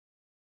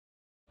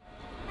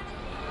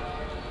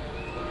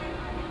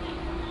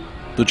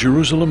The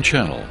Jerusalem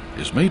Channel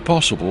is made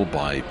possible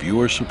by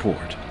viewer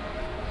support.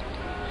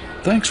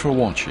 Thanks for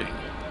watching.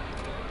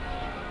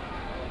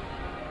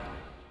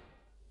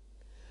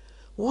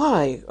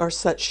 Why are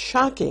such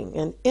shocking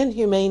and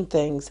inhumane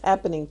things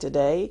happening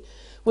today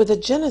with the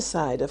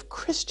genocide of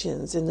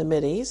Christians in the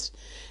Mideast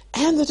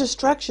and the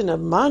destruction of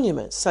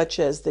monuments such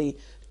as the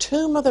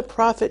tomb of the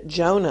prophet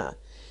Jonah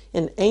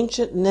in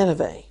ancient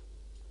Nineveh?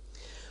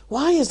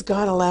 Why is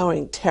God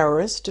allowing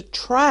terrorists to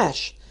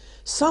trash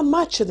so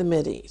much of the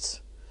Mideast?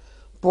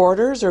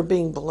 Borders are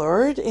being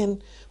blurred,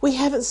 and we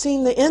haven't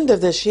seen the end of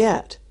this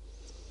yet.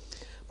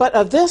 But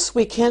of this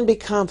we can be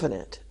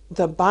confident.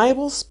 The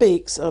Bible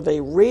speaks of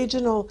a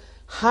regional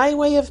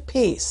highway of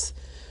peace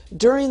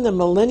during the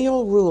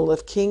millennial rule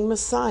of King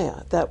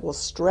Messiah that will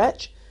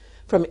stretch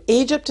from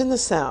Egypt in the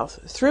south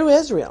through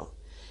Israel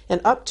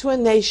and up to a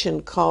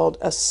nation called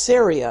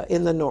Assyria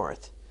in the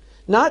north.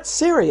 Not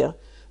Syria,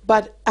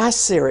 but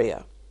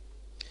Assyria.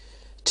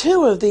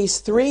 Two of these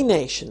three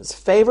nations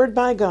favored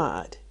by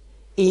God,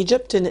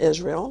 Egypt and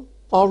Israel,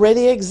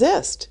 already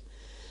exist,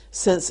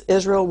 since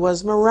Israel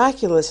was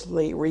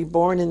miraculously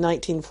reborn in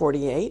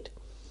 1948,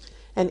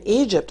 and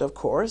Egypt, of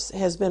course,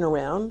 has been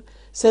around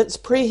since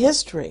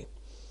prehistory.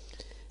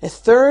 A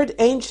third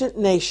ancient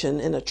nation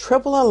in a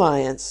triple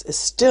alliance is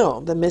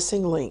still the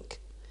missing link.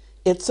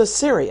 It's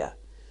Assyria,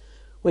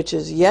 which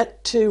is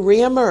yet to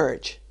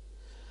reemerge.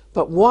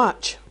 But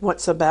watch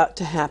what's about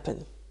to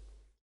happen.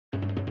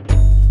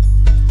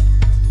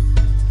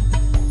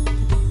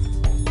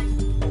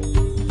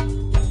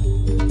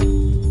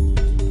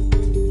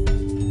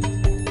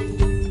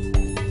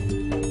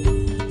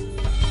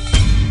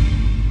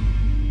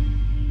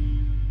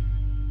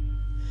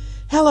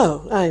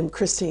 Hello, I'm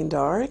Christine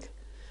Darg.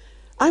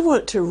 I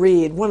want to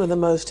read one of the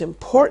most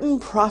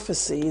important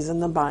prophecies in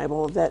the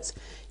Bible that's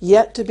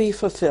yet to be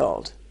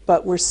fulfilled,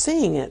 but we're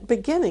seeing it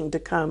beginning to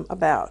come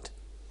about.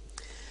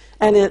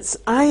 And it's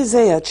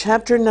Isaiah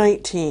chapter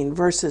 19,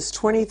 verses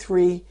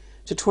 23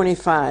 to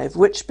 25,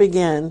 which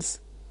begins,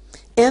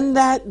 "In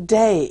that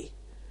day."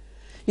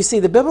 You see,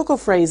 the biblical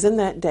phrase "in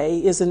that day"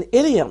 is an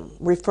idiom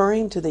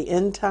referring to the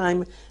end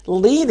time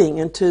leading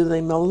into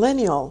the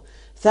millennial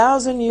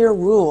 1,000-year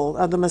rule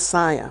of the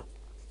Messiah.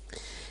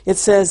 It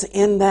says,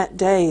 "In that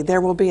day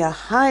there will be a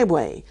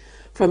highway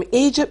from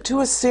Egypt to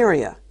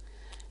Assyria,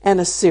 and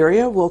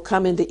Assyria will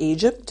come into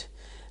Egypt,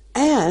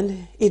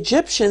 and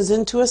Egyptians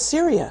into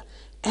Assyria,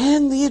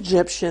 and the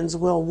Egyptians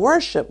will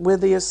worship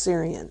with the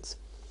Assyrians.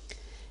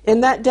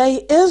 In that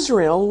day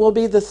Israel will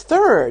be the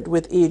third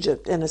with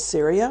Egypt and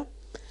Assyria,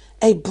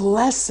 a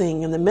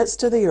blessing in the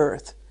midst of the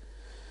earth,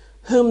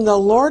 whom the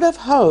Lord of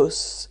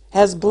hosts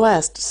has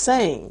blessed,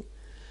 saying,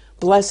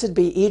 Blessed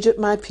be Egypt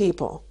my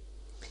people,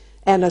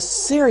 and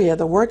Assyria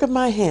the work of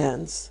my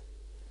hands,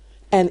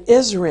 and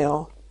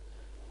Israel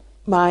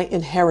my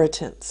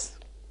inheritance."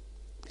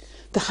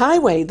 The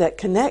highway that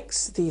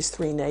connects these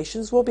three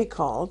nations will be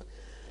called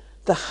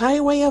the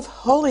Highway of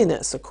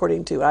Holiness,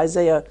 according to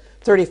Isaiah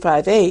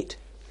 35:8.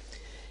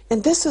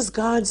 And this is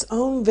God's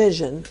own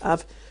vision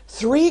of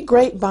three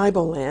great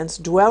Bible lands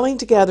dwelling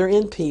together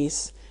in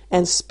peace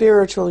and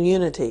spiritual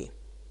unity.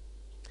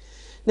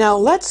 Now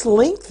let's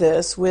link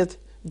this with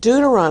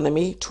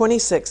Deuteronomy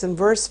 26 and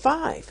verse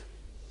 5.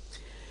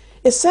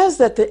 It says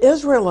that the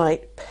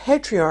Israelite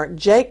patriarch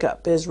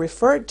Jacob is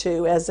referred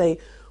to as a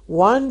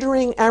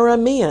wandering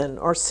Aramean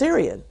or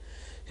Syrian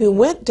who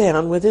went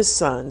down with his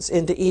sons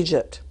into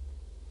Egypt.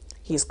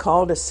 He's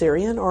called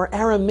Assyrian or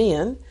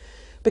Aramean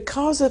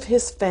because of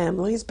his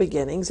family's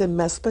beginnings in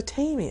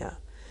Mesopotamia.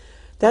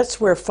 That's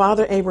where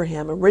Father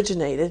Abraham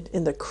originated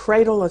in the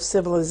cradle of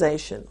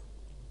civilization.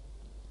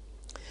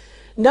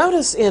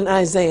 Notice in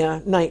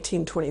Isaiah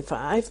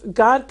 19:25,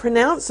 God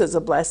pronounces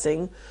a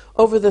blessing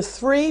over the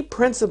three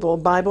principal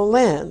Bible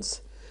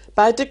lands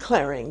by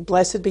declaring,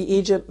 "Blessed be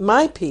Egypt,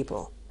 my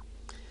people,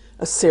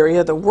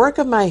 Assyria, the work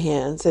of my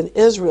hands, and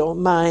Israel,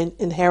 mine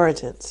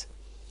inheritance."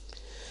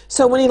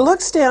 So when he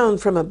looks down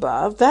from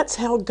above, that's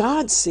how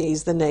God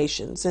sees the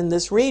nations in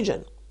this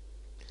region.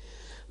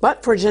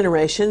 But for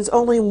generations,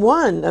 only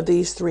one of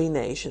these three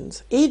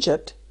nations,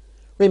 Egypt,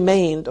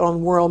 remained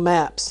on world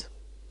maps.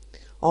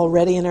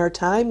 Already in our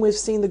time, we've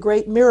seen the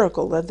great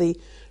miracle of the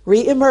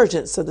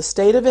re-emergence of the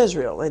State of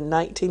Israel in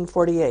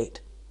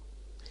 1948.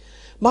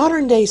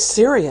 Modern-day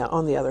Syria,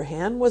 on the other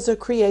hand, was a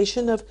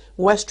creation of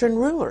Western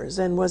rulers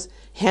and was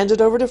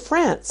handed over to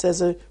France as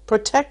a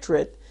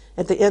protectorate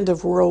at the end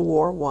of World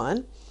War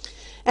I,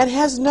 and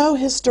has no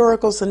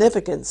historical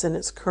significance in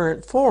its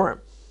current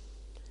form.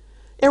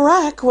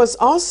 Iraq was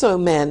also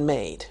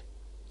man-made.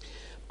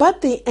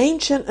 But the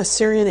ancient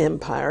Assyrian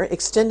Empire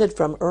extended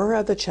from Ur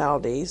of the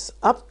Chaldees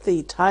up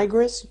the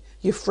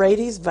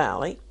Tigris-Euphrates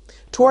Valley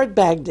toward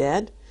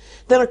Baghdad,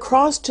 then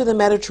across to the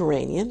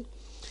Mediterranean,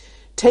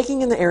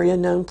 taking in the area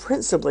known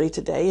principally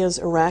today as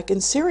Iraq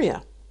and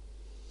Syria.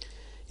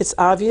 It's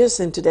obvious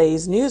in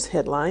today's news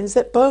headlines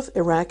that both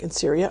Iraq and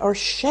Syria are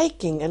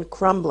shaking and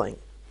crumbling.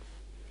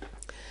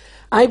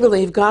 I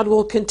believe God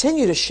will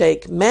continue to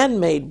shake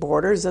man-made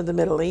borders of the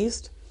Middle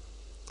East.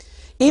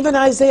 Even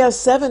Isaiah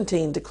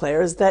 17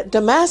 declares that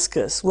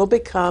Damascus will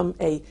become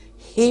a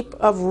heap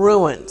of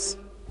ruins.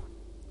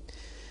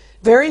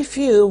 Very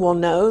few will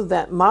know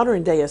that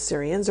modern-day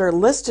Assyrians are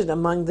listed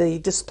among the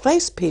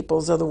displaced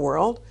peoples of the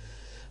world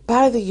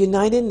by the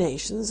United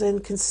Nations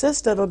and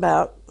consist of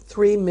about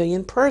 3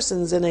 million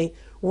persons in a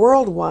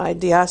worldwide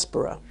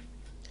diaspora.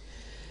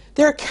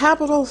 Their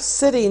capital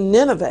city,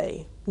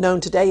 Nineveh, known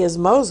today as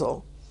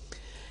Mosul,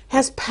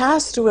 has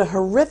passed through a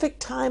horrific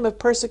time of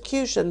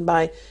persecution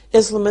by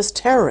Islamist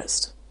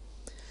terrorists.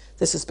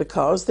 This is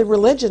because the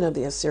religion of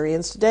the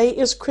Assyrians today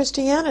is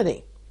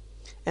Christianity,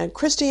 and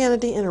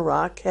Christianity in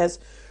Iraq has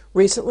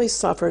recently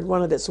suffered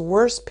one of its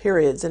worst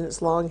periods in its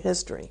long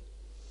history.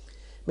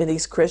 Many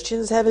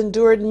Christians have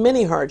endured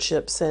many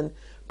hardships and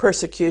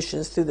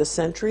persecutions through the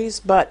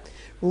centuries, but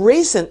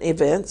recent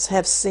events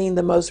have seen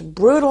the most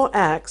brutal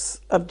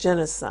acts of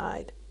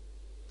genocide.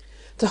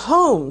 The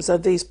homes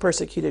of these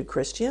persecuted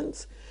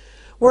Christians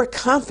were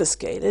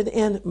confiscated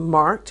and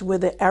marked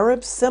with the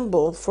Arab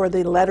symbol for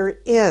the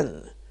letter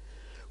N,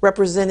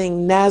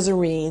 representing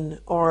Nazarene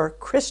or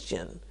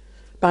Christian,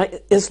 by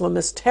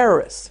Islamist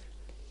terrorists.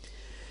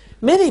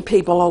 Many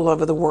people all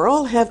over the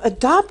world have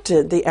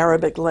adopted the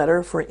Arabic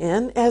letter for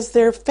N as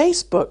their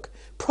Facebook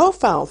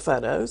profile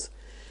photos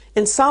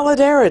in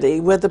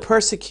solidarity with the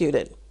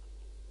persecuted.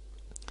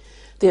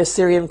 The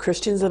Assyrian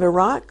Christians of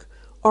Iraq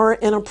are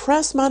an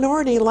oppressed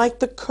minority like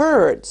the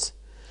Kurds,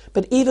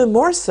 but even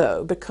more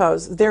so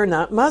because they're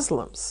not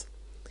Muslims.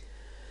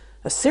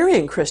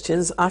 Assyrian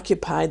Christians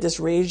occupied this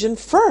region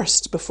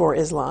first before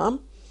Islam,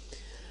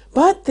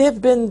 but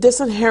they've been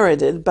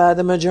disinherited by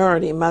the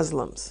majority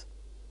Muslims.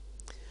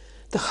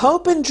 The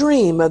hope and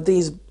dream of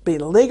these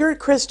beleaguered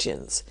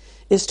Christians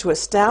is to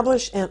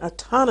establish an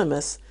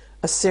autonomous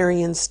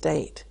Assyrian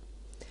state.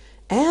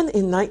 And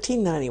in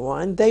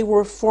 1991, they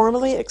were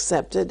formally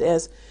accepted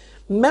as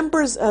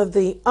members of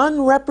the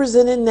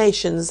Unrepresented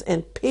Nations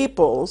and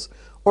Peoples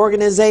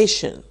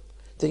Organization,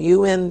 the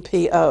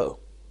UNPO.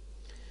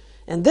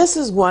 And this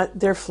is what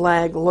their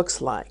flag looks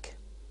like.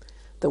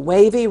 The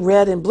wavy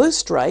red and blue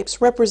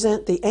stripes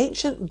represent the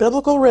ancient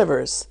biblical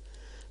rivers,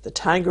 the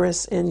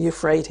Tigris and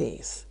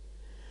Euphrates.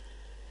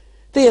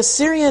 The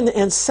Assyrian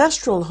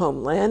ancestral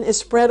homeland is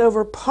spread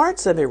over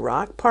parts of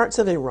Iraq, parts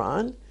of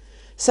Iran,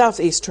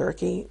 southeast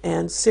Turkey,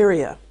 and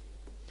Syria.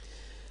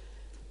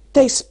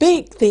 They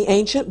speak the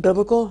ancient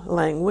biblical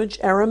language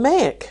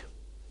Aramaic,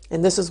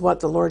 and this is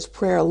what the Lord's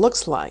Prayer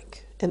looks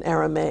like in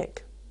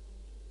Aramaic.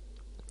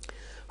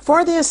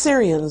 For the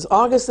Assyrians,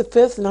 August the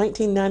 5th,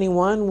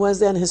 1991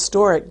 was an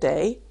historic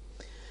day,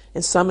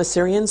 and some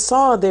Assyrians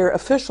saw their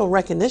official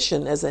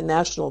recognition as a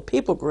national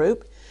people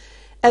group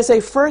as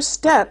a first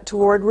step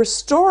toward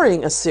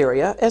restoring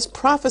Assyria as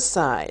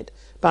prophesied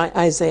by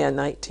Isaiah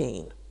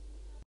 19.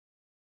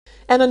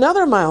 And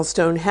another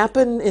milestone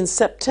happened in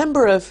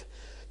September of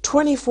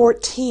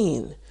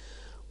 2014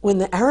 when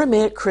the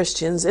Aramaic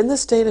Christians in the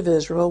state of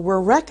Israel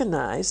were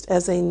recognized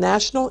as a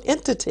national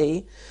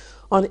entity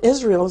on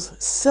Israel's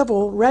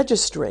civil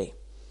registry.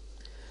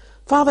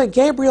 Father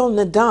Gabriel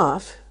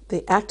Nadaf,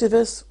 the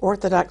activist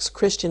Orthodox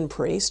Christian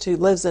priest who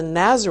lives in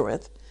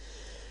Nazareth,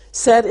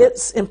 said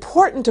it's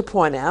important to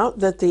point out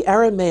that the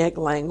Aramaic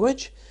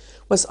language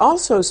was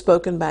also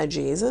spoken by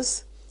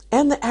Jesus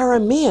and the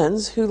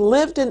Arameans who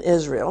lived in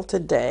Israel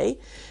today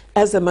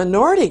as a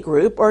minority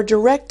group are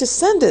direct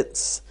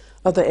descendants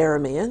of the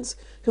Arameans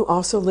who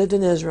also lived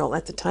in Israel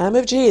at the time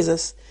of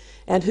Jesus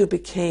and who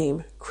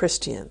became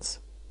Christians.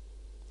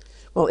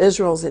 Well,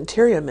 Israel's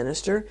interior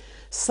minister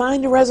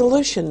signed a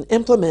resolution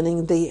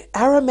implementing the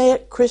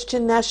Aramaic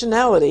Christian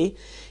nationality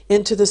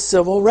into the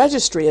civil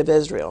registry of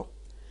Israel.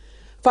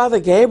 Father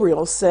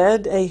Gabriel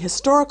said a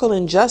historical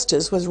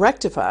injustice was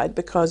rectified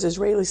because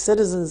Israeli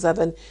citizens of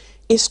an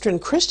Eastern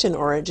Christian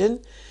origin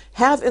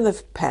have in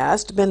the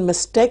past been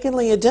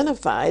mistakenly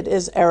identified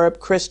as Arab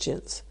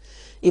Christians.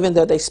 Even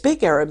though they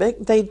speak Arabic,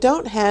 they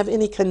don't have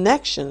any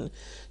connection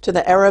to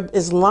the Arab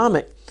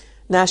Islamic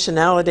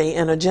nationality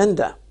and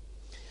agenda.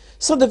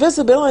 So the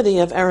visibility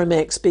of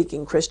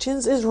Aramaic-speaking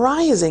Christians is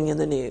rising in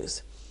the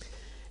news.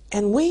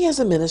 And we as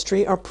a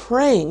ministry are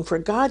praying for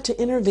God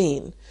to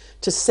intervene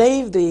to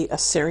save the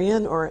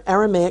Assyrian or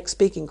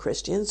Aramaic-speaking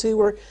Christians who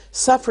were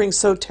suffering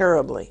so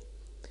terribly.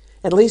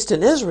 At least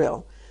in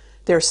Israel,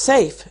 they're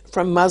safe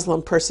from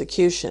Muslim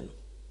persecution.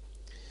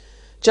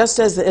 Just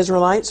as the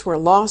Israelites were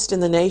lost in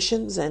the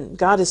nations and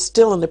God is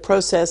still in the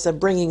process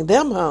of bringing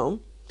them home,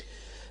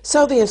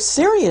 so the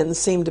Assyrians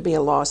seem to be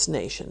a lost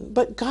nation,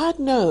 but God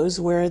knows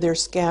where they're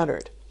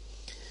scattered.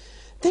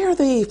 They're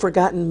the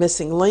forgotten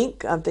missing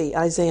link of the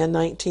Isaiah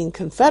 19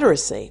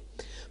 confederacy,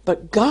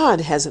 but God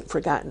hasn't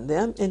forgotten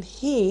them, and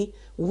He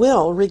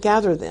will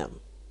regather them.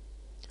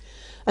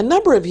 A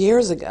number of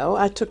years ago,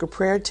 I took a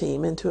prayer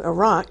team into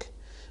Iraq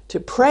to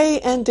pray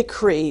and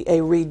decree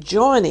a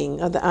rejoining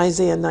of the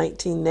Isaiah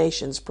 19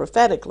 nations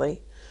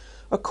prophetically,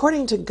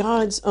 according to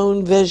God's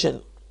own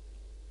vision.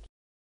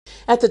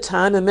 At the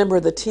time, a member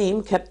of the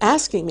team kept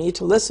asking me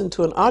to listen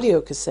to an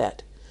audio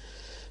cassette.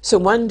 So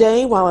one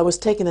day, while I was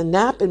taking a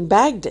nap in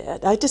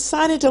Baghdad, I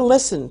decided to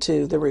listen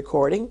to the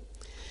recording,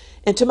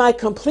 And to my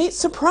complete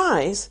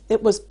surprise,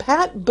 it was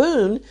Pat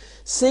Boone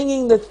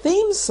singing the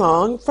theme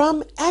song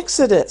from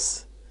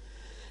Exodus.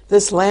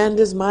 This land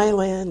is my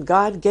land.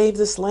 God gave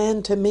this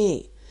land to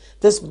me.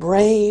 This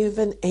brave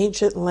and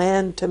ancient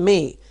land to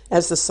me,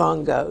 as the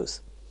song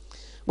goes.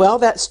 Well,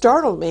 that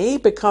startled me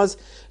because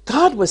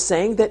God was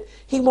saying that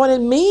He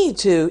wanted me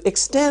to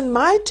extend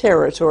my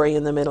territory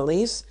in the Middle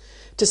East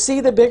to see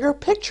the bigger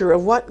picture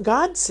of what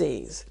God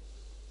sees.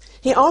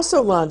 He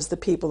also loves the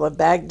people of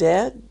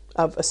Baghdad,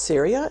 of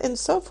Assyria, and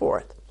so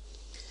forth.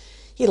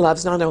 He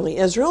loves not only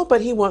Israel,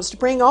 but He wants to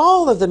bring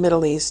all of the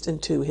Middle East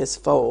into His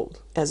fold,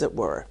 as it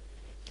were.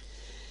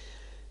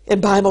 In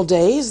Bible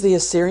days, the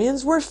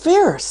Assyrians were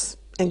fierce,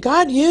 and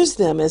God used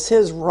them as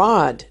His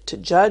rod to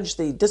judge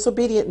the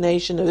disobedient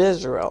nation of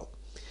Israel.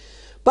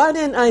 But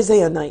in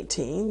Isaiah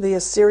 19, the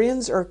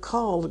Assyrians are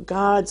called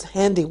God's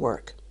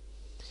handiwork.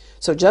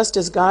 So just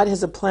as God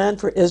has a plan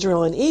for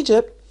Israel and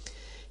Egypt,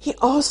 He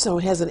also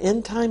has an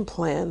end-time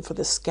plan for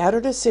the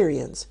scattered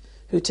Assyrians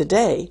who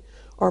today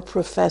are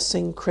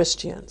professing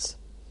Christians.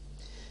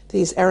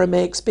 These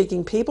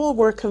Aramaic-speaking people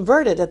were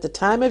converted at the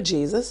time of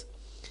Jesus,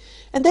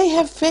 and they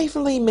have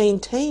faithfully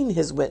maintained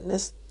His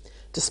witness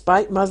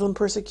despite Muslim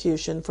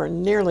persecution for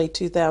nearly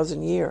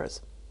 2,000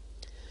 years.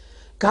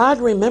 God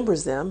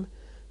remembers them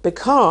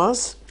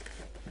because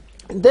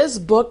this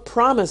book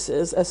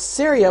promises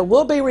Assyria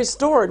will be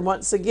restored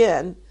once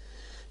again,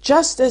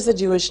 just as the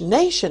Jewish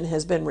nation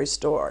has been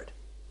restored.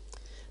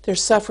 They're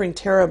suffering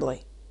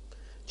terribly,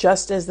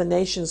 just as the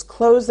nations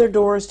closed their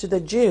doors to the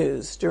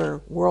Jews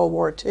during World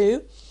War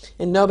II,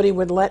 and nobody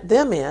would let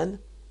them in.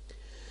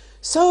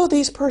 So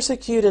these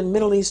persecuted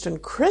Middle Eastern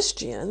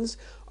Christians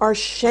are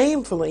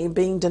shamefully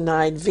being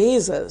denied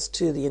visas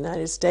to the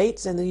United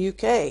States and the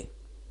UK.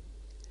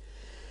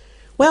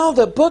 Well,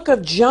 the book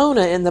of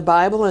Jonah in the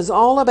Bible is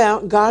all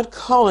about God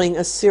calling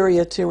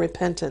Assyria to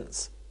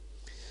repentance.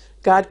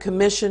 God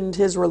commissioned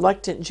His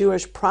reluctant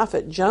Jewish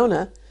prophet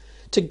Jonah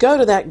to go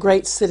to that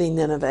great city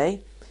Nineveh,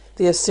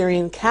 the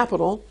Assyrian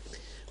capital,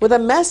 with a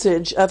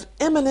message of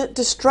imminent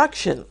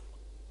destruction.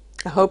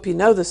 I hope you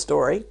know the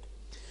story.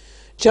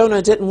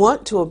 Jonah didn't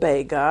want to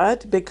obey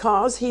God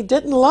because he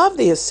didn't love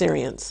the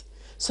Assyrians,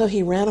 so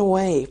he ran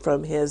away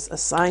from his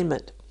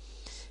assignment,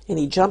 and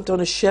he jumped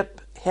on a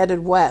ship headed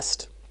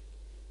west.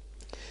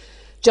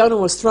 Jonah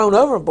was thrown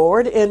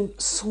overboard and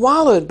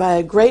swallowed by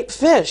a great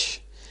fish,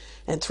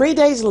 and 3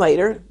 days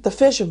later the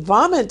fish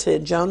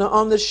vomited Jonah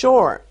on the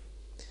shore.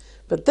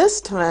 But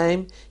this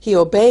time he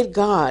obeyed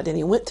God, and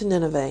he went to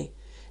Nineveh,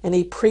 and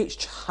he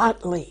preached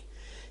hotly,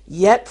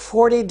 "Yet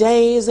 40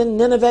 days and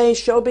Nineveh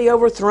shall be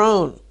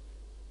overthrown."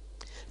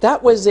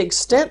 That was the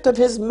extent of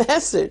his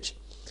message.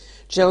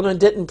 Jonah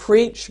didn't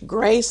preach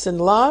grace and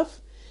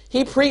love.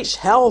 He preached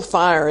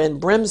hellfire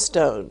and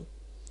brimstone.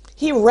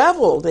 He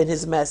reveled in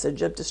his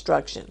message of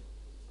destruction.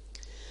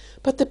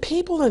 But the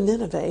people of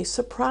Nineveh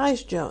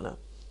surprised Jonah.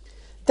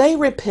 They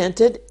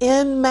repented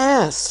en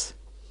masse.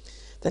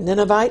 The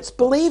Ninevites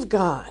believed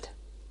God.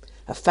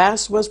 A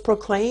fast was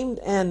proclaimed,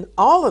 and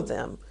all of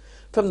them,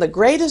 from the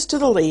greatest to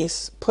the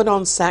least, put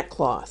on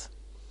sackcloth.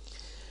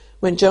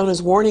 When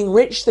Jonah's warning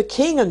reached the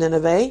king of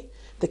Nineveh,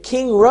 the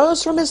king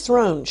rose from his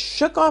throne,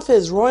 shook off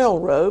his royal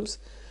robes,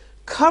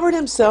 covered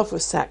himself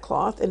with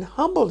sackcloth, and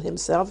humbled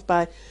himself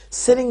by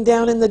sitting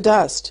down in the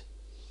dust.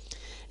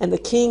 And the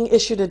king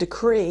issued a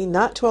decree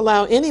not to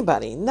allow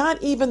anybody,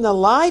 not even the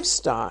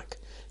livestock,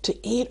 to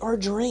eat or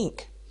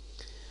drink.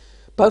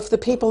 Both the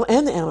people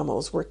and the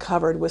animals were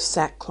covered with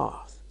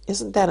sackcloth.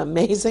 Isn't that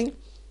amazing?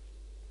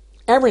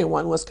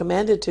 Everyone was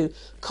commanded to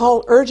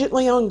call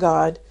urgently on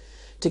God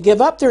to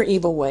give up their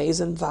evil ways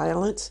and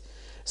violence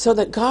so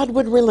that God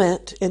would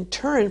relent and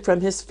turn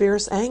from His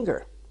fierce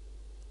anger.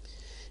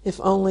 If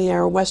only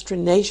our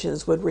Western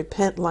nations would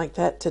repent like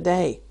that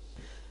today.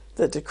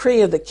 The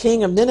decree of the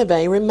king of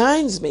Nineveh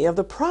reminds me of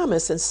the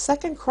promise in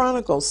 2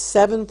 Chronicles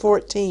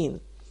 7:14.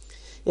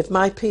 If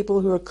my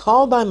people who are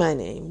called by my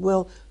name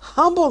will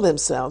humble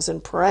themselves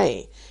and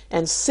pray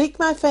and seek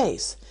my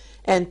face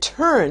and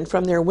turn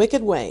from their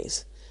wicked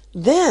ways,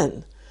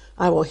 then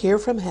I will hear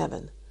from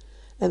heaven,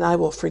 and I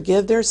will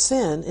forgive their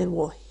sin and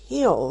will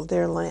heal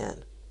their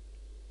land.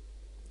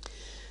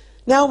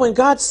 Now, when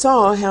God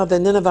saw how the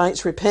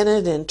Ninevites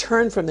repented and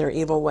turned from their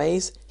evil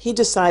ways, He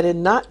decided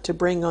not to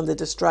bring on the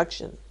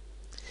destruction.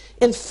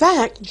 In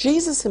fact,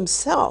 Jesus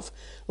Himself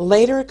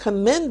later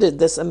commended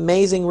this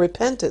amazing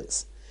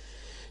repentance.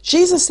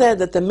 Jesus said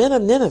that the men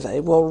of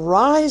Nineveh will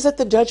rise at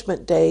the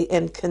judgment day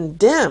and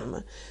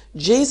condemn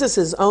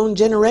Jesus' own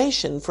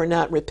generation for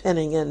not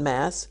repenting en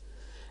masse,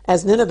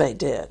 as Nineveh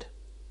did.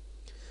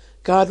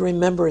 God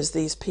remembers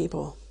these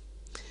people.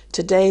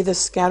 Today, the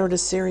scattered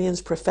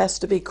Assyrians profess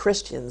to be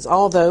Christians,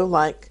 although,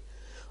 like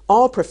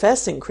all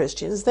professing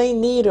Christians, they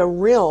need a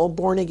real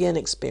born-again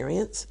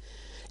experience,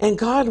 and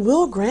God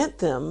will grant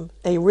them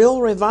a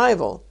real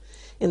revival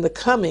in the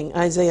coming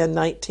Isaiah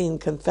 19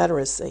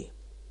 confederacy.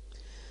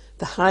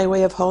 The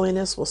highway of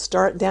holiness will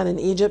start down in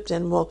Egypt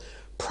and will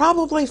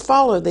probably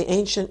follow the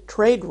ancient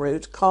trade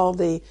route called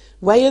the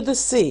Way of the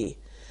Sea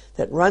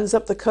that runs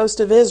up the coast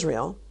of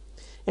Israel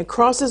and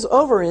crosses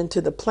over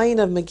into the plain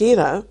of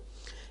Megiddo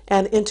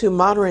and into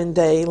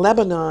modern-day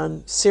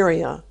Lebanon,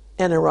 Syria,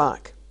 and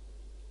Iraq.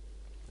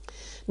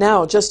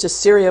 Now, just as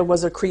Syria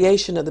was a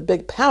creation of the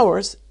big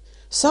powers,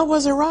 so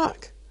was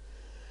Iraq.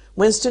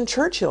 Winston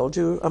Churchill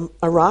drew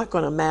Iraq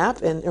on a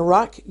map, and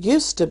Iraq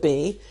used to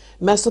be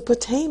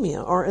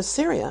Mesopotamia or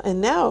Assyria, and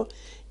now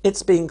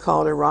it's being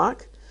called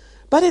Iraq,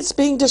 but it's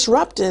being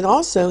disrupted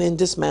also and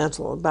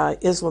dismantled by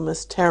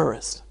Islamist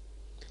terrorists.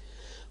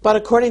 But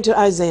according to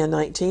Isaiah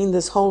 19,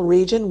 this whole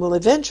region will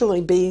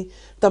eventually be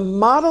the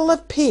model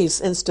of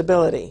peace and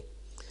stability.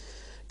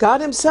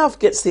 God himself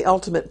gets the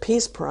ultimate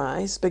peace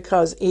prize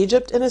because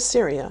Egypt and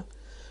Assyria,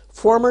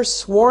 former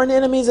sworn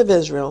enemies of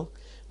Israel,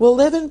 will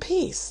live in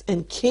peace,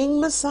 and King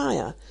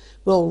Messiah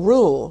will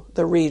rule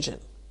the region.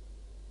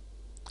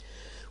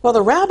 Well,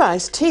 the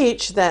rabbis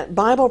teach that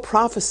Bible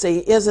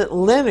prophecy isn't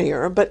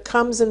linear, but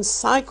comes in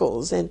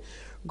cycles and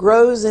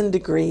grows in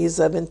degrees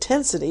of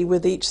intensity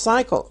with each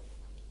cycle.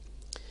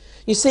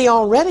 You see,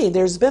 already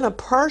there's been a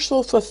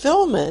partial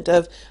fulfillment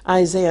of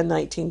Isaiah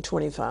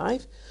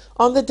 19:25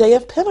 on the day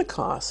of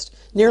Pentecost,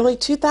 nearly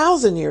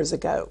 2,000 years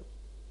ago.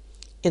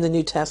 In the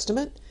New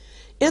Testament,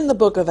 in the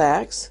book of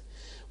Acts,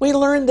 we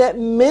learn that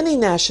many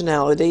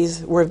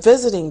nationalities were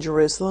visiting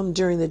Jerusalem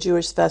during the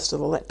Jewish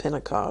festival at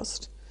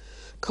Pentecost,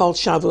 called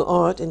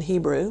Shavuot in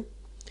Hebrew,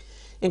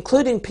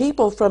 including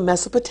people from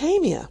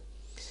Mesopotamia.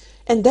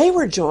 And they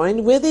were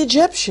joined with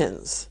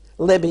Egyptians,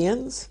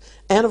 Libyans,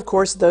 and of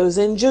course those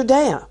in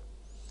Judea.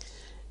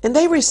 And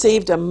they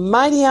received a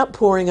mighty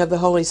outpouring of the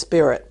Holy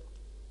Spirit.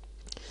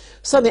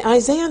 So the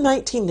Isaiah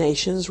 19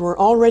 nations were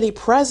already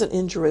present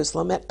in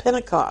Jerusalem at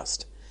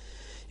Pentecost.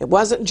 It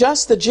wasn't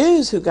just the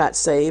Jews who got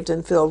saved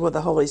and filled with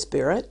the Holy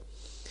Spirit.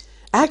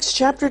 Acts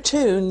chapter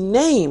 2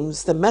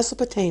 names the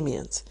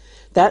Mesopotamians.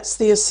 That's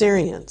the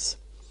Assyrians.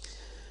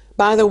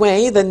 By the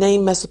way, the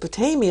name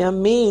Mesopotamia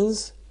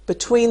means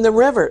between the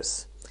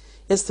rivers.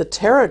 It's the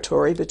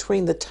territory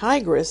between the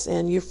Tigris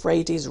and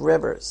Euphrates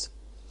rivers.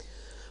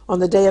 On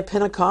the day of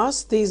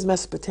Pentecost, these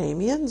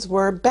Mesopotamians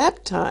were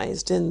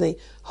baptized in the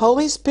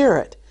Holy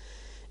Spirit,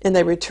 and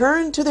they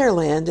returned to their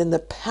land in the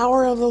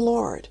power of the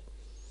Lord.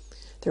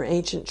 Their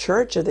ancient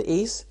church of the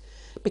East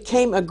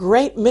became a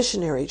great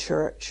missionary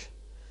church.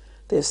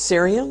 The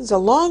Assyrians,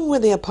 along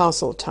with the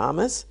Apostle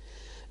Thomas,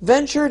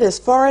 ventured as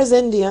far as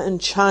India and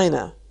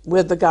China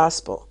with the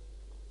gospel.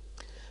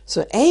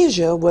 So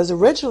Asia was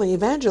originally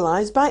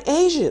evangelized by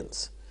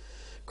Asians.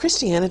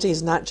 Christianity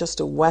is not just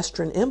a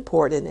Western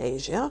import in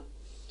Asia.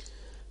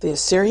 The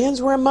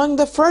Assyrians were among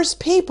the first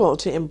people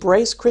to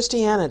embrace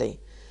Christianity,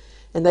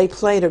 and they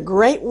played a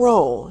great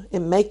role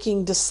in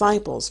making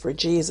disciples for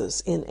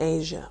Jesus in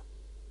Asia.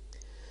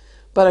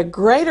 But a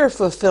greater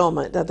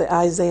fulfillment of the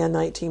Isaiah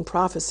 19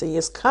 prophecy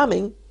is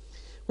coming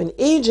when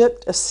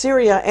Egypt,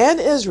 Assyria, and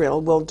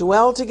Israel will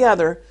dwell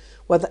together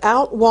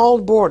without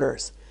walled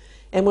borders,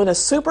 and when a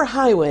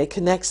superhighway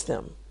connects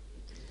them.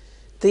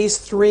 These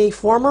three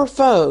former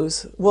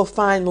foes will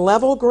find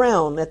level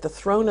ground at the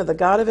throne of the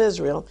God of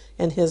Israel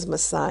and his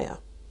Messiah.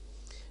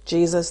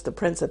 Jesus, the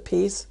Prince of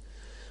Peace,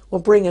 will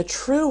bring a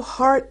true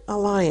heart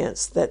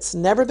alliance that's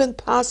never been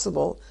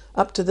possible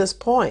up to this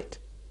point.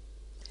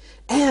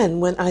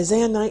 And when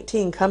Isaiah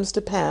 19 comes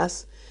to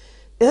pass,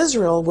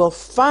 Israel will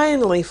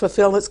finally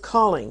fulfill its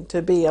calling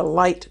to be a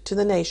light to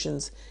the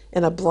nations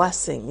and a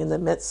blessing in the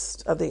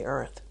midst of the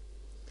earth.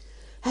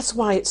 That's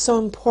why it's so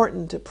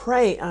important to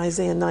pray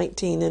Isaiah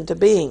 19 into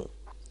being.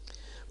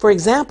 For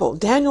example,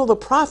 Daniel the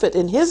prophet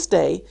in his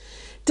day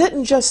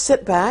didn't just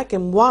sit back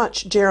and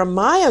watch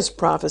Jeremiah's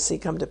prophecy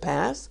come to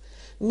pass.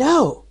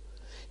 No,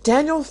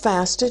 Daniel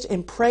fasted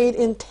and prayed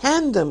in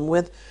tandem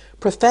with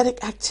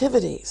prophetic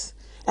activities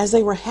as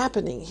they were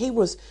happening. He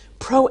was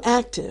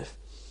proactive.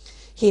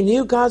 He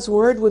knew God's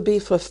word would be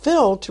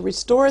fulfilled to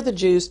restore the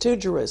Jews to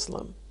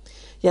Jerusalem.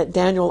 Yet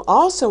Daniel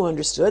also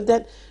understood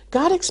that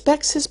God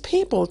expects his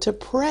people to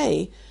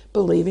pray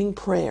believing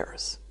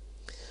prayers.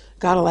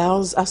 God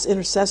allows us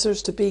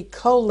intercessors to be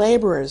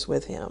co-laborers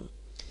with him.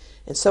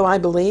 And so I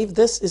believe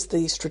this is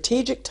the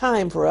strategic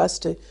time for us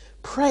to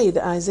pray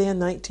the Isaiah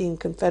 19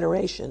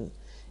 confederation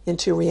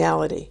into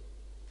reality.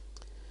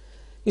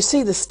 You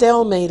see, the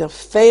stalemate of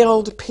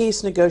failed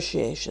peace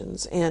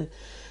negotiations and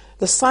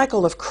the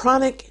cycle of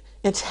chronic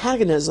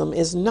antagonism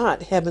is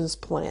not heaven's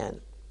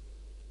plan.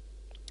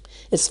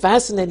 It's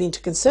fascinating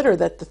to consider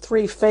that the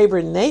three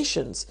favored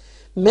nations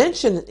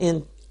mentioned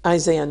in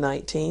Isaiah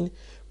 19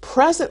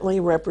 presently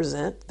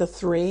represent the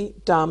three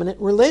dominant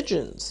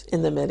religions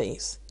in the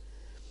Mideast.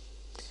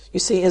 You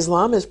see,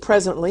 Islam is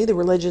presently the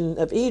religion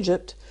of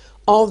Egypt,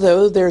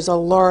 although there's a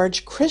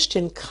large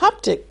Christian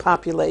Coptic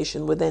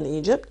population within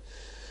Egypt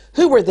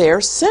who were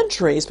there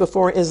centuries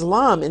before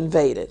Islam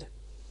invaded.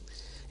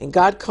 And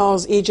God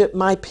calls Egypt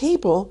my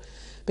people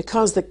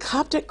because the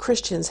Coptic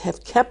Christians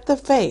have kept the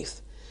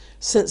faith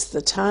since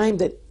the time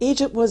that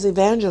Egypt was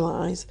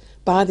evangelized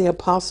by the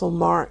Apostle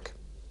Mark.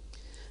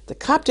 The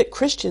Coptic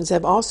Christians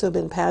have also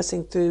been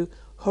passing through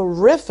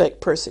horrific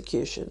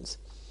persecutions,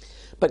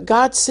 but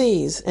God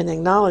sees and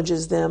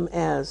acknowledges them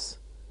as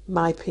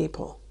my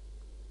people.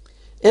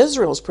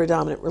 Israel's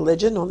predominant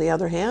religion, on the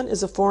other hand,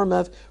 is a form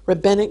of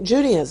rabbinic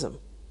Judaism.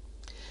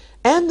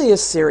 And the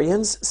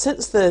Assyrians,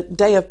 since the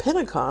day of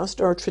Pentecost,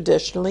 are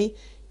traditionally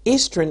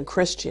Eastern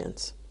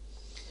Christians.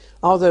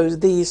 Although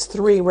these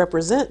three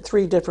represent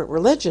three different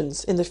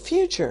religions, in the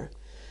future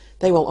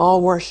they will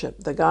all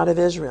worship the God of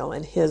Israel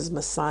and his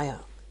Messiah.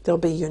 They'll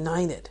be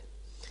united.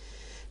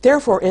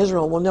 Therefore,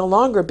 Israel will no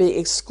longer be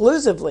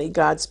exclusively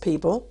God's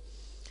people.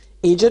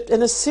 Egypt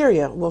and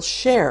Assyria will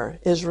share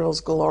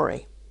Israel's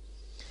glory.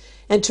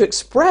 And to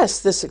express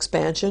this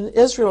expansion,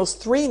 Israel's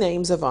three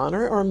names of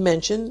honor are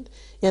mentioned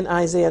in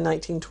Isaiah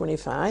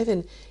 19:25,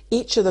 and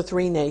each of the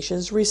three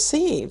nations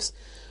receives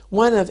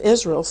one of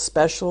Israel's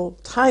special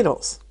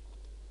titles.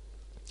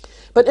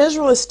 But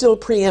Israel is still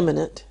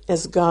preeminent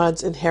as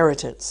God's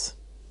inheritance.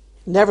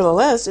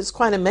 Nevertheless, it's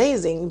quite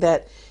amazing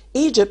that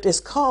Egypt is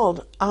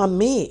called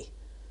Ami,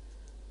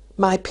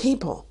 my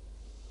people,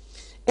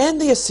 and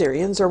the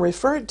Assyrians are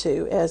referred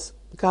to as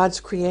God's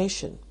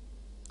creation.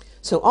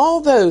 So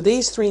although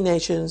these three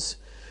nations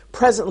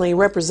presently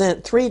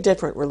represent three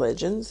different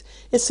religions,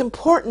 it's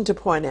important to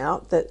point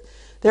out that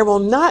there will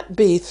not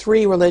be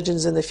three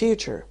religions in the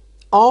future.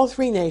 All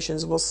three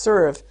nations will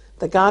serve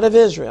the God of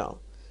Israel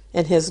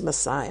and his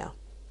Messiah.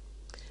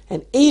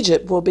 And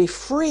Egypt will be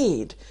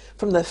freed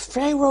from the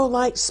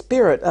Pharaoh-like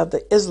spirit of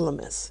the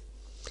Islamists.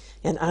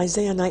 And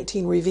Isaiah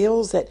 19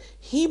 reveals that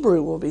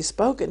Hebrew will be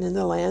spoken in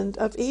the land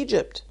of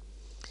Egypt.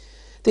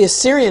 The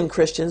Assyrian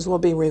Christians will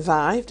be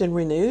revived and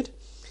renewed,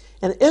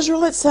 and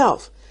Israel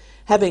itself,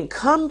 having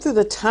come through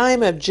the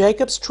time of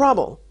Jacob's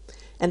trouble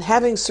and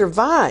having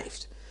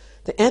survived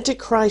the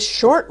Antichrist's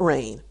short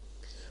reign,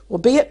 will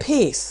be at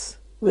peace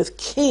with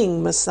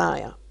King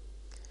Messiah.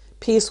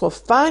 Peace will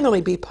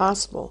finally be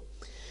possible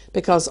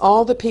because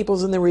all the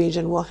peoples in the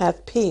region will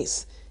have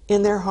peace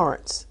in their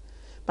hearts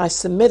by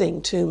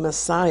submitting to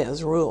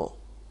Messiah's rule.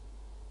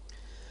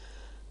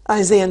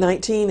 Isaiah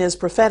 19 is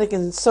prophetic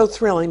and so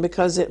thrilling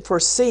because it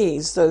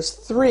foresees those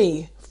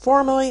three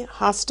formerly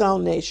hostile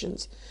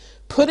nations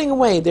putting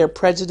away their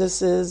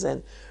prejudices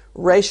and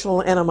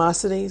racial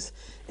animosities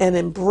and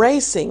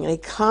embracing a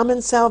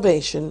common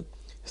salvation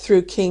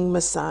through King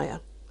Messiah.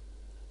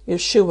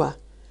 Yeshua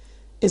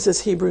is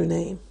his Hebrew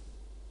name.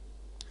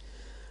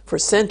 For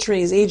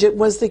centuries, Egypt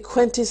was the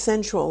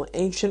quintessential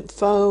ancient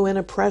foe and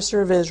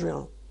oppressor of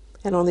Israel.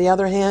 And on the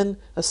other hand,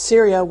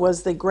 Assyria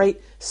was the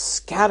great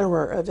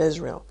scatterer of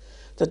Israel,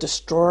 the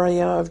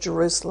destroyer of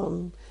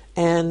Jerusalem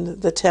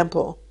and the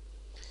temple.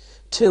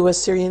 Two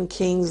Assyrian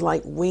kings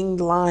like winged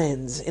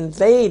lions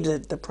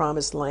invaded the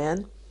promised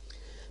land.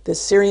 The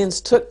Assyrians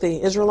took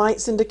the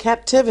Israelites into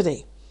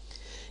captivity.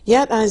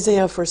 Yet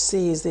Isaiah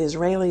foresees the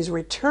Israelis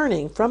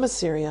returning from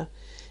Assyria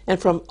and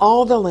from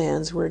all the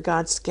lands where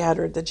God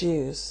scattered the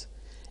Jews.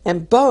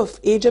 And both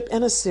Egypt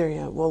and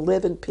Assyria will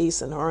live in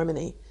peace and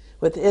harmony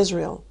with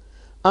Israel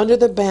under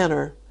the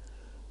banner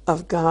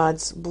of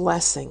God's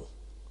blessing.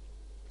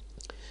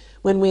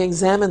 When we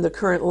examine the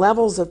current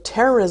levels of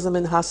terrorism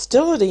and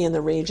hostility in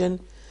the region,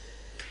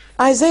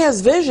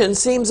 Isaiah's vision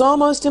seems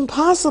almost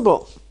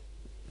impossible.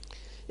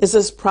 Is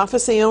this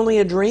prophecy only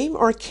a dream,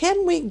 or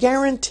can we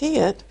guarantee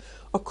it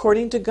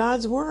according to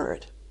God's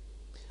word?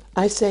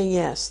 I say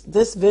yes,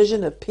 this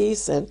vision of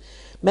peace and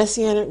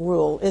messianic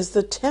rule is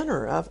the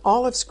tenor of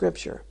all of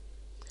Scripture.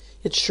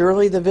 It's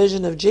surely the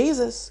vision of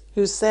Jesus,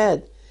 who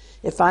said,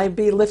 "If I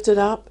be lifted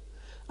up,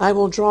 I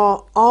will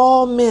draw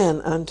all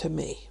men unto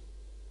me."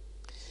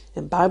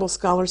 And Bible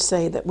scholars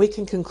say that we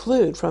can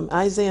conclude from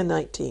Isaiah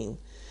 19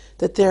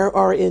 that there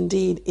are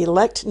indeed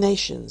elect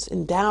nations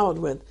endowed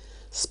with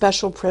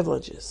special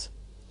privileges.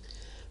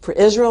 For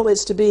Israel,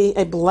 it's to be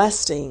a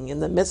blessing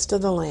in the midst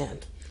of the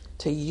land,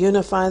 to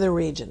unify the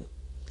region.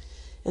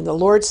 And the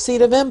Lord's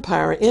seat of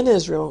empire in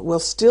Israel will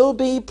still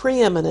be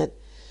preeminent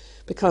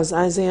because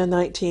Isaiah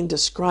 19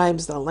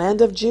 describes the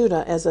land of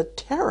Judah as a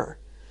terror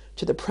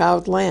to the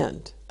proud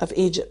land of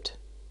Egypt.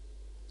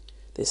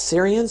 The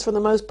Assyrians, for the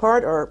most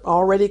part, are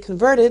already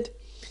converted,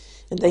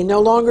 and they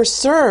no longer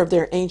serve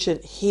their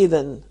ancient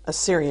heathen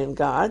Assyrian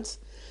gods.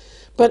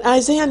 But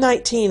Isaiah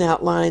 19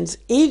 outlines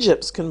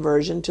Egypt's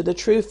conversion to the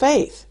true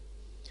faith.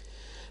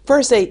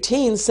 Verse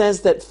 18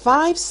 says that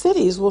 5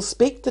 cities will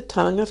speak the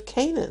tongue of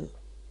Canaan.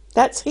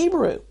 That's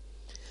Hebrew,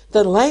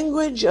 the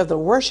language of the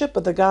worship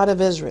of the God of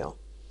Israel.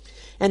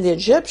 And the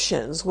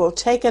Egyptians will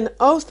take an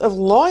oath of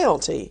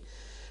loyalty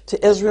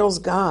to Israel's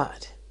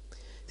God.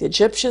 The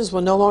Egyptians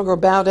will no longer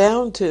bow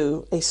down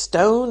to a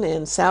stone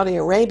in Saudi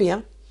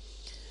Arabia.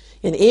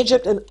 In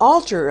Egypt, an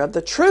altar of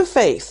the true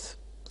faith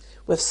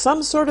with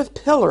some sort of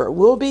pillar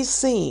will be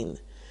seen,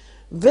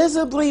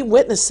 visibly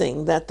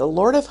witnessing that the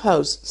Lord of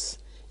hosts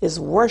is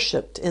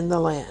worshipped in the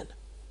land.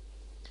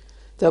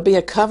 There'll be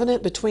a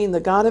covenant between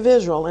the God of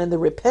Israel and the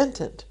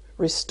repentant,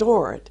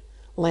 restored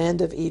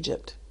land of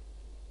Egypt.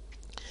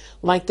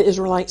 Like the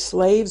Israelite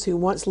slaves who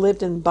once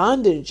lived in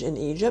bondage in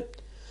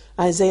Egypt,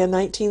 Isaiah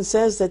 19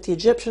 says that the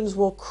Egyptians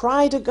will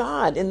cry to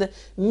God in the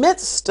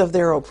midst of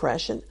their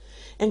oppression,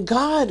 and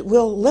God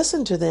will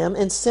listen to them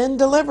and send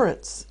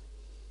deliverance.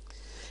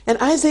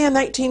 And Isaiah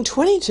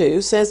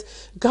 19:22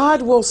 says,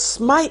 God will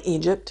smite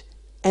Egypt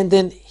and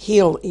then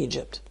heal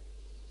Egypt.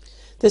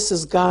 This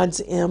is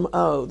God's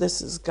MO.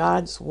 This is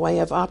God's way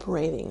of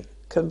operating.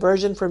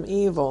 Conversion from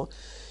evil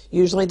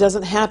usually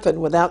doesn't happen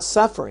without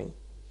suffering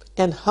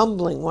and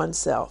humbling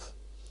oneself.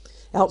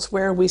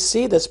 Elsewhere, we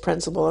see this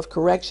principle of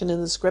correction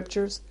in the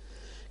Scriptures.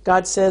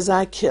 God says,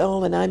 I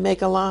kill and I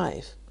make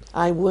alive.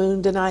 I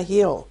wound and I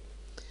heal.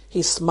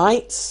 He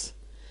smites,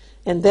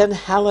 and then,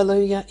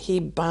 hallelujah, he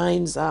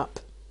binds up.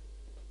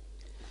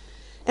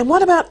 And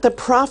what about the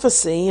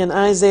prophecy in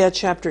Isaiah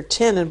chapter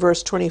 10 and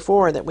verse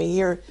 24 that we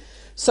hear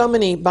so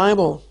many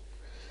Bible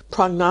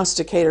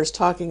prognosticators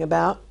talking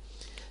about,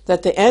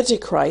 that the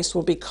Antichrist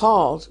will be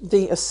called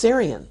the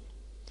Assyrian?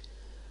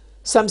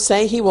 Some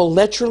say he will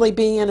literally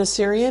be an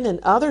Assyrian, and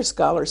other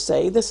scholars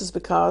say this is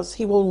because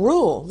he will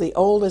rule the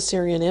old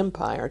Assyrian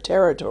Empire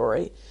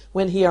territory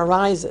when he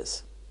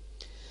arises.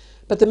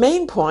 But the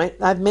main point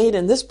I've made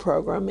in this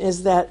program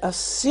is that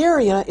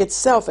Assyria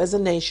itself as a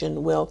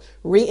nation will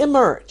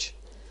re-emerge,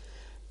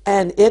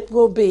 and it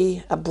will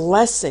be a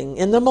blessing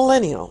in the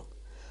millennial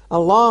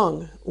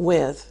along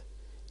with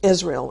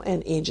Israel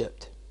and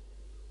Egypt.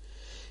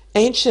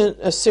 Ancient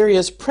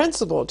Assyria's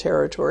principal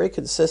territory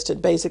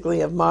consisted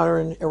basically of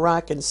modern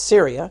Iraq and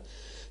Syria.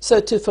 So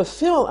to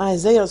fulfill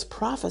Isaiah's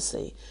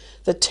prophecy,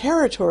 the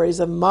territories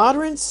of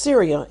modern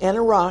Syria and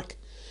Iraq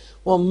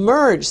will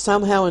merge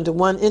somehow into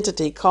one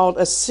entity called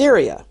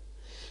Assyria,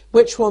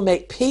 which will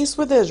make peace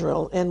with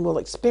Israel and will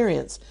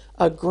experience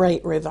a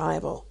great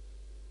revival.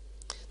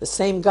 The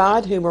same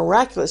God who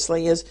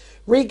miraculously is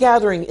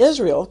regathering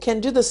Israel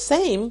can do the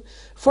same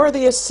for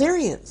the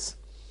Assyrians.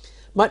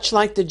 Much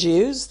like the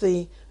Jews,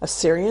 the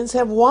Assyrians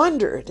have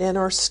wandered and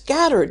are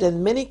scattered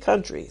in many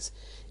countries,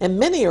 and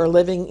many are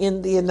living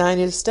in the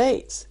United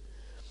States.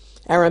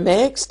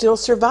 Aramaic still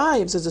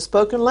survives as a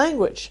spoken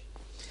language,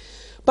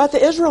 but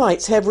the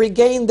Israelites have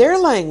regained their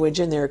language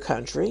in their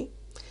country,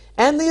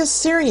 and the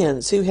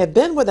Assyrians, who have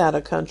been without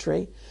a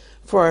country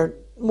for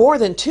more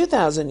than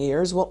 2,000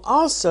 years, will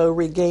also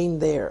regain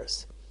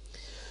theirs.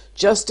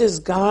 Just as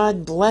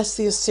God blessed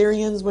the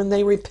Assyrians when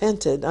they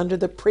repented under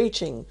the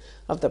preaching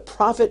of the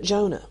prophet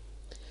Jonah,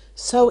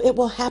 so it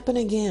will happen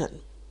again.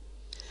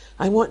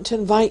 I want to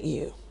invite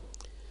you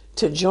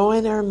to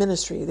join our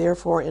ministry,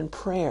 therefore, in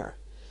prayer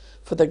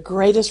for the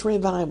greatest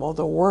revival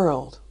the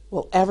world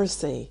will ever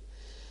see,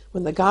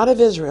 when the God of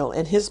Israel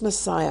and his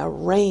Messiah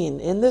reign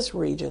in this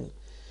region,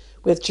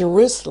 with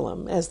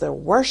Jerusalem as the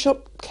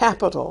worship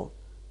capital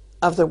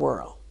of the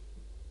world.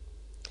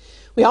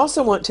 We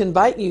also want to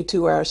invite you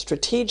to our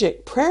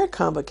strategic prayer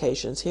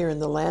convocations here in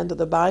the land of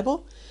the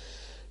Bible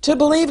to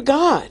believe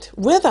God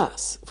with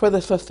us for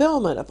the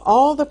fulfillment of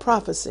all the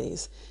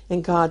prophecies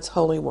in God's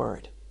holy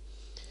word.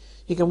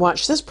 You can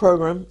watch this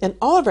program and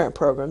all of our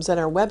programs at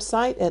our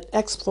website at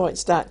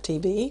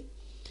exploits.tv,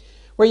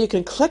 where you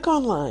can click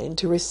online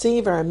to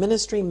receive our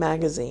ministry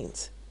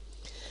magazines.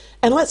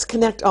 And let's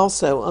connect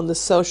also on the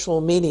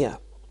social media.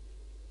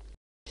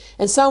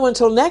 And so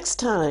until next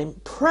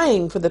time,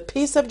 praying for the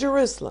peace of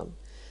Jerusalem,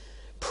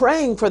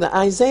 praying for the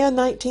Isaiah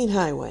 19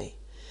 highway,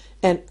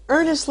 and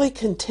earnestly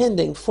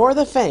contending for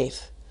the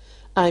faith,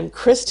 I'm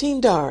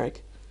Christine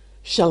Darg.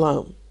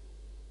 Shalom.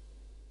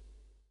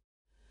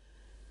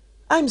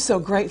 I'm so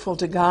grateful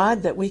to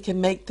God that we can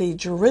make the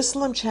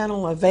Jerusalem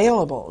Channel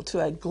available to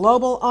a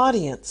global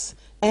audience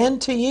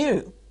and to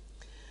you.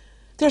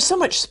 There's so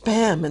much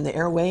spam in the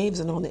airwaves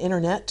and on the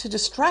internet to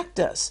distract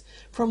us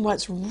from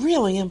what's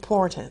really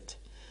important.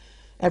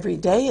 Every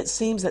day it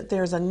seems that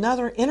there's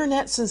another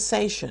internet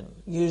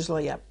sensation,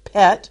 usually a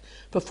pet,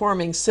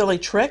 performing silly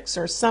tricks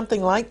or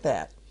something like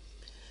that.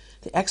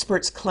 The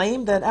experts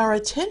claim that our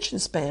attention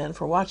span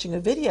for watching a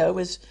video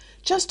is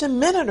just a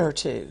minute or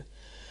two,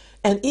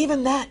 and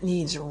even that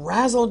needs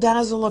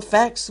razzle-dazzle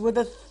effects with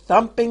a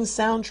thumping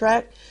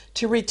soundtrack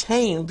to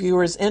retain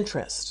viewers'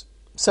 interest,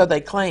 so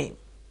they claim.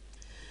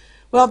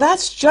 Well,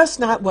 that's just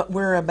not what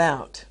we're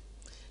about.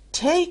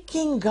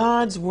 Taking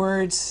God's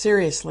word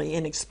seriously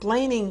and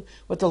explaining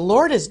what the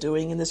Lord is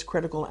doing in this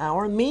critical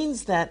hour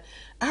means that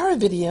our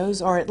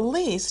videos are at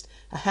least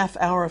a half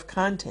hour of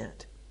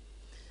content.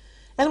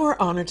 And we're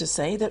honored to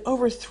say that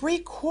over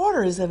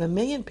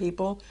 750,000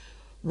 people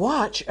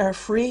watch our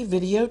free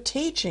video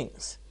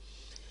teachings.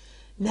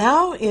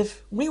 Now,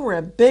 if we were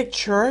a big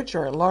church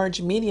or a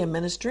large media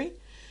ministry,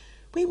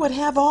 we would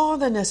have all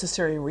the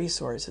necessary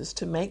resources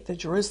to make the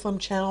Jerusalem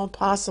Channel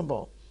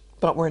possible,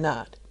 but we're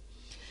not.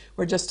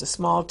 We're just a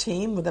small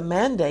team with a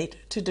mandate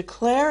to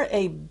declare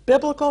a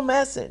biblical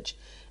message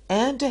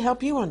and to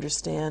help you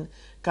understand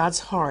God's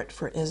heart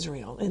for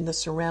Israel and the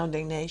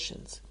surrounding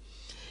nations.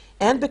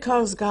 And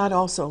because God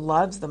also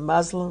loves the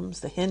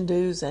Muslims, the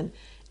Hindus, and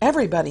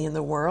everybody in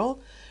the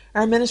world,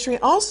 our ministry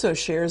also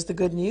shares the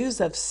good news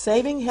of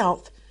saving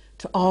health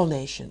to all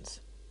nations.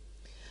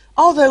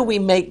 Although we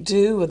make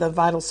do with the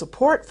vital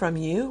support from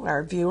you,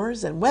 our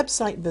viewers and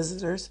website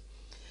visitors,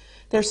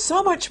 there's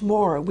so much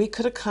more we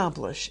could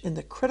accomplish in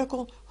the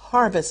critical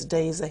harvest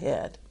days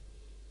ahead.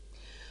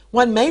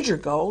 One major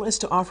goal is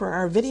to offer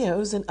our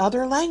videos in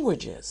other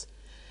languages.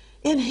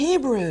 in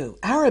Hebrew,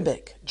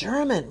 Arabic,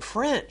 German,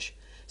 French,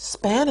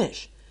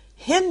 Spanish,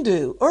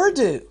 Hindu,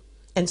 Urdu,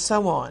 and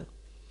so on.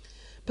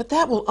 But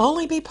that will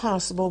only be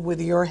possible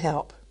with your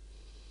help.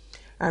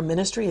 Our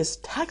ministry is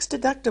tax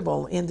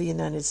deductible in the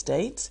United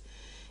States,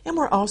 and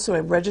we're also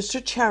a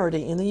registered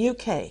charity in the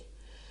UK,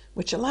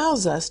 which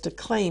allows us to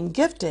claim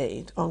gift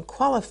aid on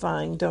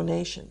qualifying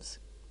donations.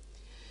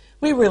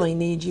 We really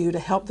need you to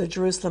help the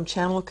Jerusalem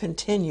Channel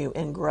continue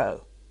and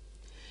grow.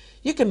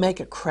 You can make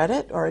a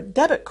credit or a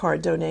debit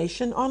card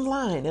donation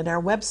online at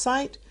our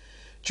website,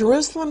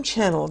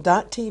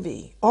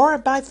 jerusalemchannel.tv, or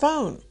by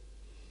phone.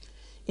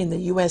 In the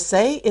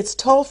USA, it's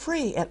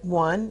toll-free at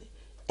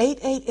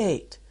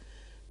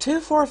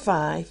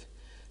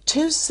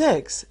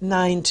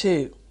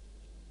 1-888-245-2692.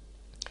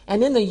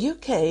 And in the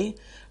UK,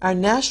 our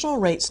national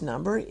rates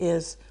number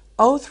is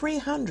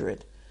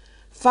 0300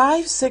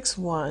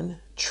 561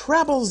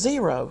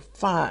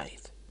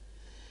 0005.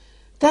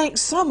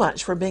 Thanks so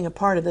much for being a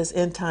part of this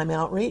end time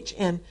outreach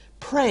and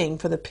praying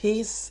for the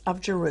peace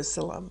of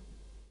Jerusalem.